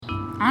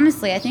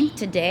Honestly, I think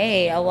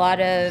today a lot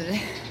of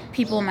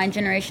people in my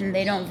generation,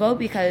 they don't vote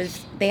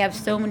because they have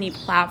so many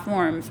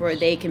platforms where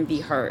they can be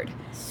heard.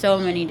 So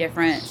many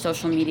different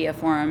social media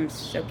forums.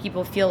 So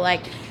people feel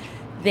like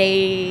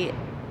they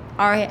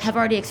have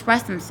already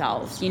expressed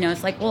themselves.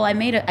 It's like, well, I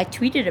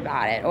tweeted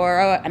about it, or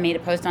I made a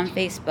post on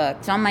Facebook.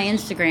 It's on my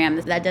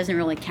Instagram. That doesn't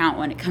really count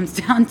when it comes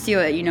down to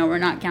it. We're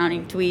not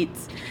counting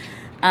tweets.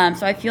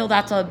 So I feel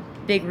that's a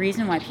big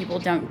reason why people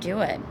don't do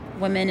it.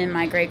 Women in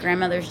my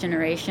great-grandmother's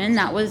generation,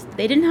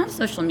 they didn't have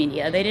social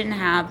media. They didn't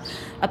have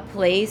a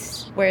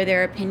place where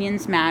their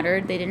opinions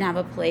mattered. They didn't have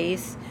a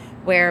place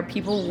where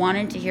people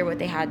wanted to hear what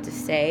they had to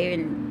say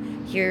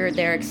and hear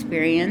their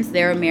experience,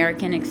 their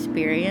American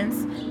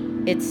experience.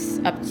 It's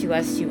up to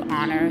us to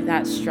honor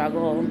that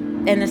struggle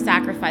and the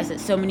sacrifice that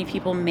so many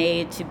people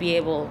made to be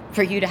able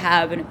for you to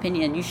have an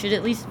opinion. You should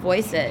at least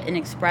voice it and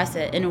express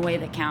it in a way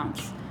that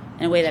counts,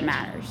 in a way that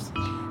matters.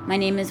 My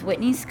name is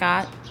Whitney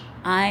Scott.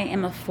 I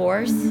am a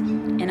force,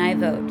 and I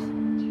vote.